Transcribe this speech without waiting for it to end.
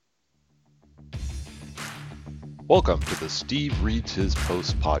Welcome to the Steve Reads His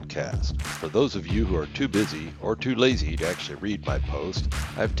Post podcast. For those of you who are too busy or too lazy to actually read my post,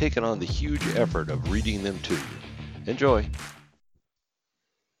 I've taken on the huge effort of reading them to you. Enjoy.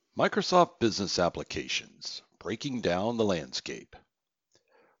 Microsoft Business Applications, Breaking Down the Landscape.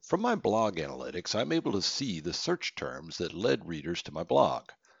 From my blog analytics, I'm able to see the search terms that led readers to my blog.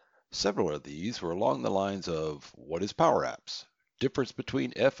 Several of these were along the lines of what is Power Apps, difference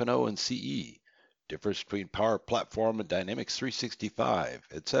between F&O and CE, difference between Power Platform and Dynamics 365,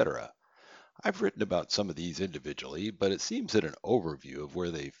 etc. I've written about some of these individually, but it seems that an overview of where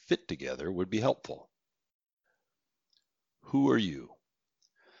they fit together would be helpful. Who are you?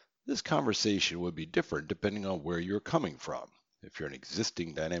 This conversation would be different depending on where you're coming from. If you're an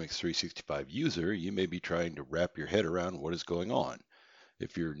existing Dynamics 365 user, you may be trying to wrap your head around what is going on.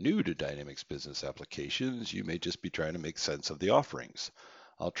 If you're new to Dynamics Business Applications, you may just be trying to make sense of the offerings.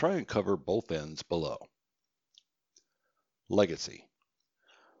 I'll try and cover both ends below. Legacy.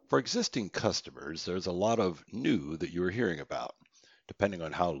 For existing customers, there's a lot of new that you are hearing about. Depending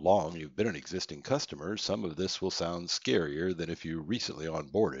on how long you've been an existing customer, some of this will sound scarier than if you recently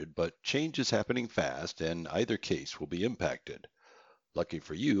onboarded, but change is happening fast and either case will be impacted. Lucky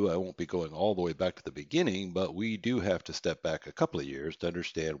for you, I won't be going all the way back to the beginning, but we do have to step back a couple of years to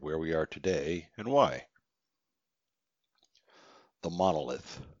understand where we are today and why. The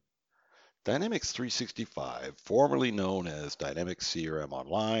monolith. Dynamics 365, formerly known as Dynamics CRM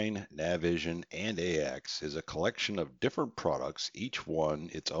Online, Navision, and AX, is a collection of different products, each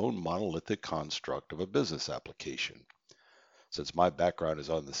one its own monolithic construct of a business application. Since my background is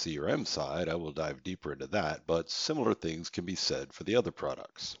on the CRM side, I will dive deeper into that, but similar things can be said for the other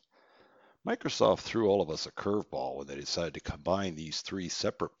products. Microsoft threw all of us a curveball when they decided to combine these three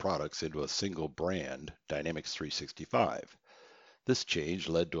separate products into a single brand, Dynamics 365. This change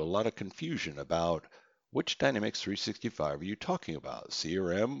led to a lot of confusion about which Dynamics 365 are you talking about,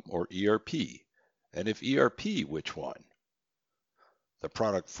 CRM or ERP? And if ERP, which one? The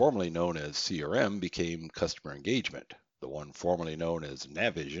product formerly known as CRM became Customer Engagement. The one formerly known as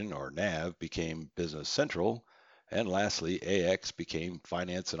Navision or NAV became Business Central. And lastly, AX became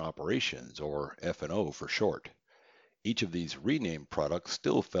Finance and Operations, or F&O for short. Each of these renamed products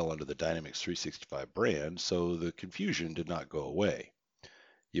still fell under the Dynamics 365 brand, so the confusion did not go away.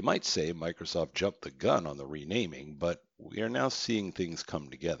 You might say Microsoft jumped the gun on the renaming, but we are now seeing things come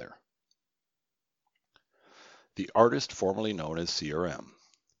together. The artist formerly known as CRM.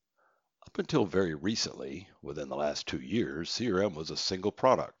 Up until very recently, within the last 2 years, CRM was a single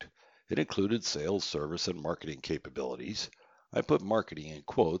product. It included sales, service, and marketing capabilities. I put marketing in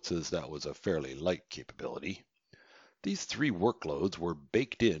quotes as that was a fairly light capability. These three workloads were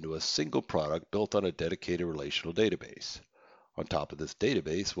baked into a single product built on a dedicated relational database. On top of this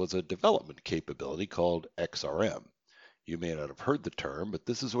database was a development capability called XRM. You may not have heard the term, but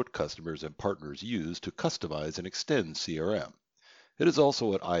this is what customers and partners use to customize and extend CRM. It is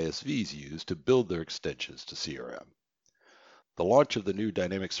also what ISVs use to build their extensions to CRM. The launch of the new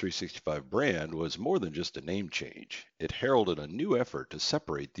Dynamics 365 brand was more than just a name change. It heralded a new effort to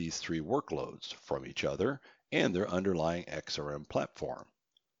separate these three workloads from each other and their underlying XRM platform.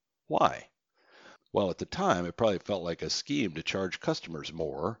 Why? Well, at the time, it probably felt like a scheme to charge customers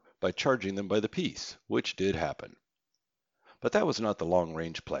more by charging them by the piece, which did happen. But that was not the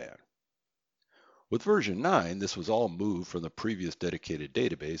long-range plan. With version 9, this was all moved from the previous dedicated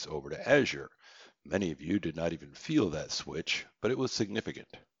database over to Azure. Many of you did not even feel that switch, but it was significant.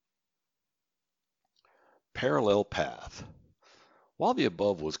 Parallel path. While the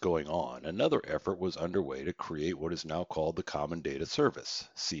above was going on, another effort was underway to create what is now called the Common Data Service,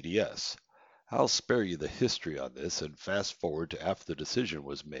 CDS. I'll spare you the history on this and fast forward to after the decision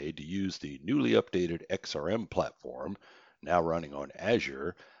was made to use the newly updated XRM platform, now running on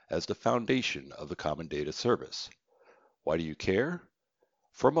Azure, as the foundation of the Common Data Service. Why do you care?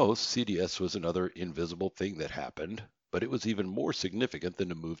 For most, CDS was another invisible thing that happened, but it was even more significant than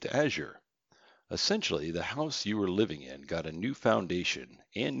the move to Azure. Essentially, the house you were living in got a new foundation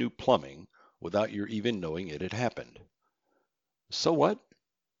and new plumbing without your even knowing it had happened. So what?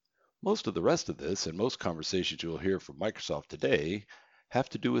 Most of the rest of this, and most conversations you'll hear from Microsoft today, have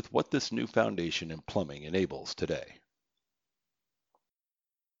to do with what this new foundation and plumbing enables today.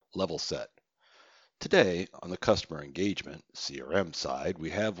 Level set. Today, on the customer engagement, CRM side,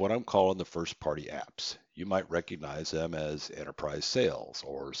 we have what I'm calling the first-party apps. You might recognize them as enterprise sales,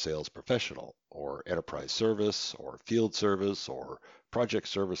 or sales professional, or enterprise service, or field service, or project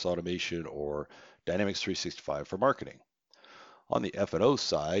service automation, or Dynamics 365 for marketing. On the F&O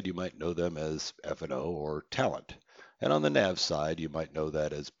side, you might know them as F&O or Talent. And on the NAV side, you might know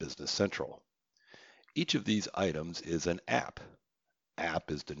that as Business Central. Each of these items is an app.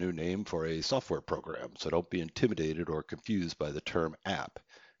 App is the new name for a software program, so don't be intimidated or confused by the term app.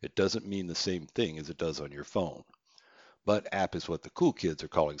 It doesn't mean the same thing as it does on your phone. But app is what the cool kids are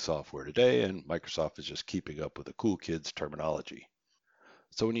calling software today, and Microsoft is just keeping up with the cool kids terminology.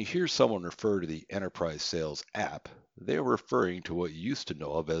 So when you hear someone refer to the enterprise sales app, they are referring to what you used to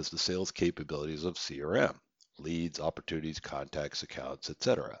know of as the sales capabilities of CRM: leads, opportunities, contacts, accounts,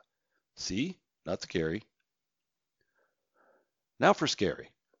 etc. See? Not scary. Now for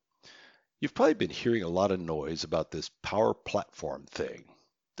scary. You've probably been hearing a lot of noise about this Power Platform thing.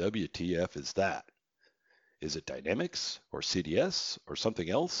 WTF is that? Is it Dynamics or CDS or something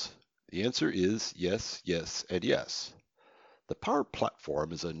else? The answer is yes, yes, and yes. The Power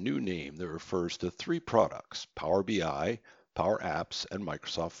Platform is a new name that refers to three products: Power BI, Power Apps, and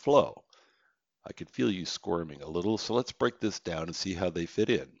Microsoft Flow. I can feel you squirming a little, so let's break this down and see how they fit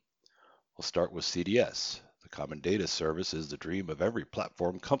in. We'll start with CDS. The Common Data Service is the dream of every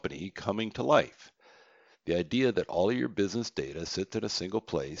platform company coming to life. The idea that all of your business data sits in a single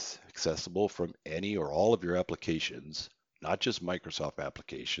place, accessible from any or all of your applications, not just Microsoft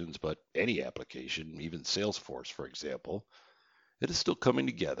applications, but any application, even Salesforce, for example. It is still coming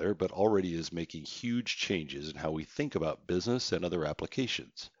together, but already is making huge changes in how we think about business and other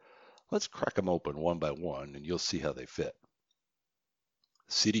applications. Let's crack them open one by one, and you'll see how they fit.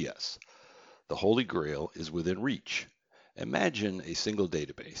 CDS. The Holy Grail is within reach. Imagine a single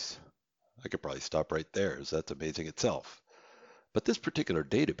database. I could probably stop right there, as that's amazing itself. But this particular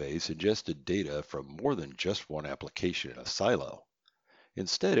database ingested data from more than just one application in a silo.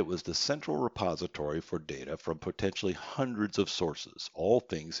 Instead, it was the central repository for data from potentially hundreds of sources, all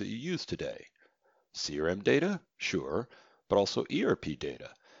things that you use today. CRM data? Sure, but also ERP data,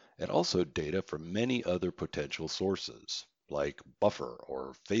 and also data from many other potential sources, like Buffer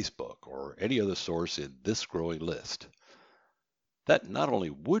or Facebook or any other source in this growing list. That not only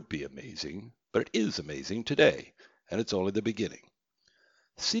would be amazing, but it is amazing today, and it's only the beginning.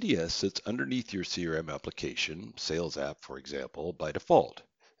 CDS sits underneath your CRM application, Sales app for example, by default.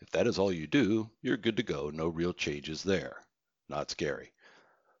 If that is all you do, you're good to go, no real changes there. Not scary.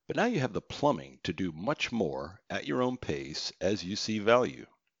 But now you have the plumbing to do much more at your own pace as you see value.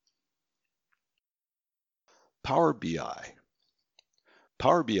 Power BI.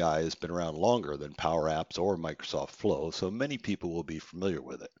 Power BI has been around longer than Power Apps or Microsoft Flow, so many people will be familiar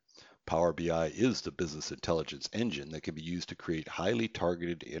with it. Power BI is the business intelligence engine that can be used to create highly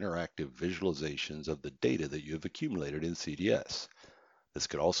targeted interactive visualizations of the data that you have accumulated in CDS. This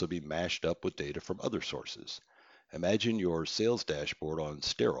can also be mashed up with data from other sources. Imagine your sales dashboard on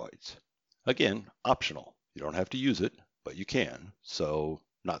steroids. Again, optional. You don't have to use it, but you can, so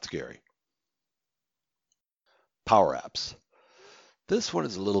not scary. Power Apps. This one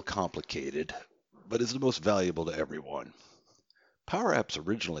is a little complicated, but is the most valuable to everyone. Power Apps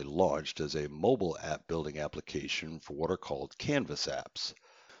originally launched as a mobile app building application for what are called Canvas apps.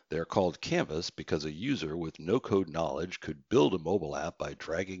 They are called Canvas because a user with no code knowledge could build a mobile app by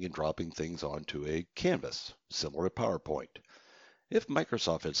dragging and dropping things onto a canvas, similar to PowerPoint. If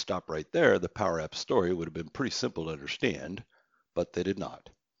Microsoft had stopped right there, the Power Apps story would have been pretty simple to understand, but they did not.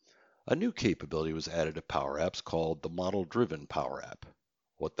 A new capability was added to Power Apps called the Model-Driven Power App.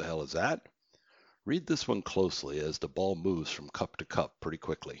 What the hell is that? Read this one closely as the ball moves from cup to cup pretty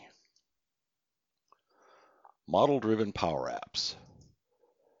quickly. Model-Driven Power Apps.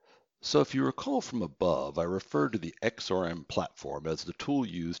 So if you recall from above, I referred to the XRM platform as the tool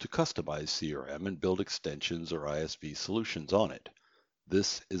used to customize CRM and build extensions or ISV solutions on it.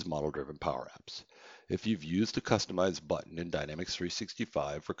 This is Model-Driven Power Apps. If you've used the Customize button in Dynamics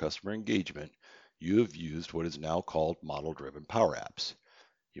 365 for customer engagement, you have used what is now called Model-Driven Power Apps.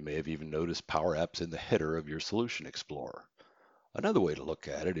 You may have even noticed Power Apps in the header of your Solution Explorer. Another way to look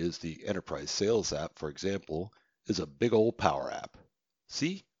at it is the Enterprise Sales app, for example, is a big old Power App.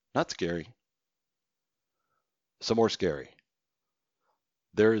 See? Not scary. Some more scary.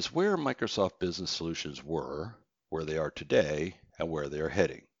 There is where Microsoft Business Solutions were, where they are today, and where they are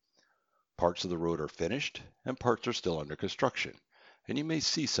heading. Parts of the road are finished, and parts are still under construction, and you may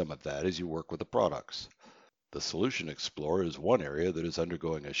see some of that as you work with the products. The Solution Explorer is one area that is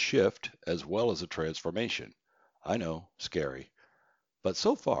undergoing a shift as well as a transformation. I know, scary. But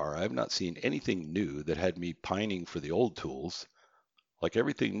so far, I have not seen anything new that had me pining for the old tools. Like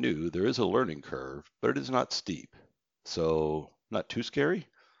everything new, there is a learning curve, but it is not steep. So, not too scary?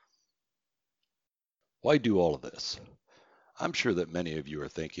 Why do all of this? I'm sure that many of you are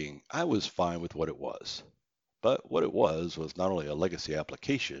thinking, I was fine with what it was. But what it was not only a legacy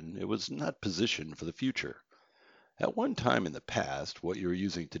application, it was not positioned for the future. At one time in the past, what you are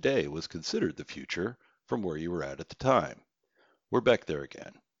using today was considered the future from where you were at the time. We're back there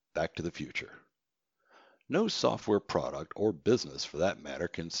again, back to the future. No software product or business for that matter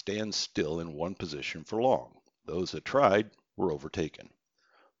can stand still in one position for long. Those that tried were overtaken.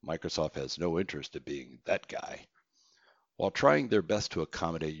 Microsoft has no interest in being that guy. While trying their best to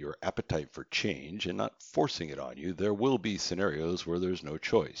accommodate your appetite for change and not forcing it on you, there will be scenarios where there's no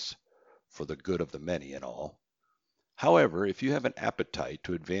choice, for the good of the many and all. However, if you have an appetite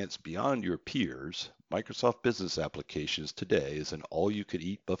to advance beyond your peers, Microsoft Business Applications today is an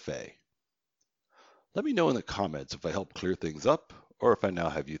all-you-can-eat buffet. Let me know in the comments if I helped clear things up or if I now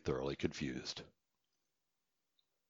have you thoroughly confused.